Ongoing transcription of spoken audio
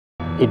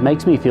It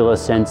makes me feel a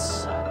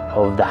sense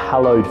of the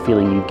hallowed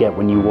feeling you get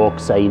when you walk,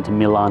 say, into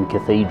Milan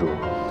Cathedral.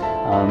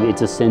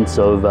 It's a sense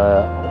of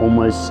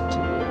almost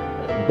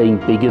being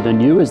bigger than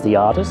you as the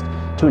artist.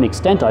 To an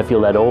extent, I feel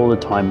that all the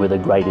time with a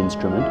great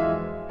instrument.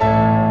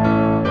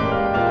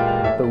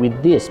 But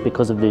with this,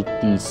 because of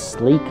the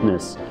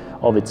sleekness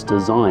of its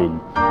design,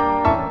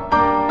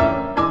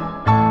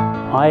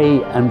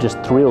 I am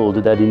just thrilled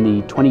that in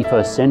the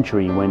 21st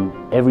century, when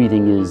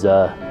everything is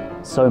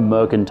so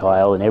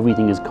mercantile and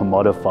everything is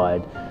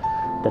commodified,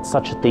 that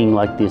such a thing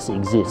like this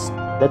exists.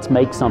 Let's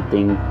make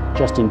something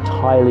just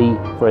entirely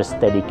for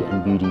aesthetic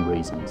and beauty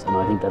reasons, and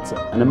I think that's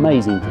an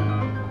amazing thing.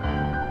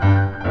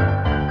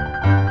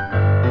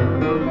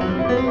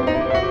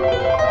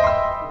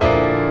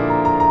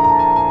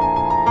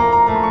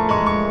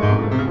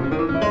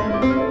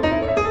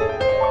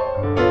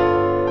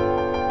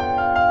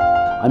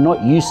 I'm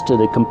not used to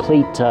the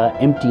complete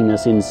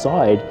emptiness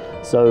inside,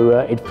 so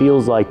it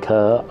feels like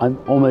I'm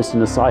almost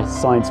in a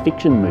science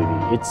fiction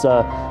movie. It's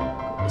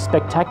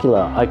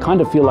spectacular. I kind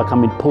of feel like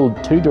I'm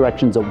pulled two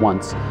directions at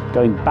once,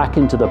 going back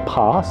into the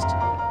past,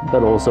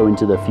 but also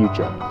into the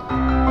future.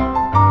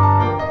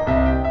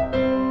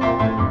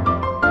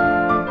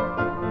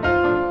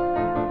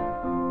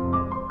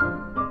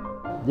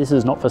 This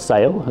is not for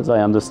sale, as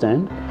I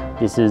understand.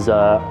 This is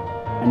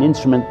an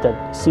instrument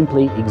that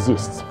simply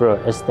exists for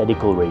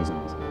aesthetical reasons.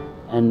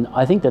 And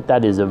I think that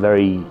that is a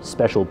very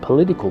special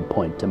political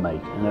point to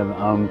make.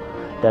 And,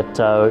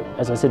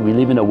 as I said, we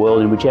live in a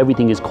world in which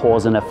everything is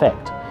cause and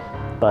effect.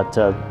 But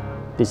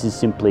this is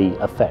simply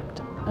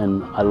effect,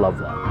 and I love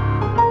that.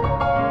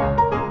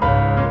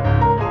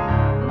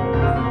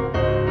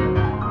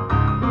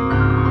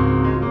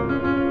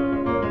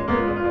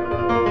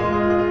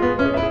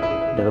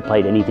 Never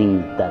played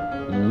anything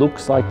that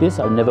looks like this.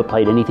 I've never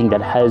played anything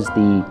that has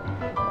the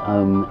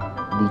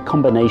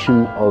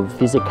combination of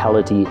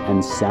physicality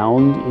and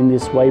sound in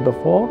this way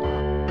before.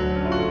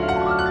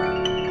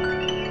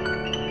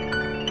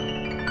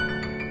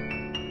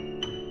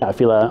 I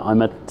feel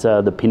I'm at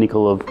the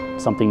pinnacle of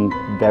something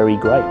very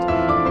great.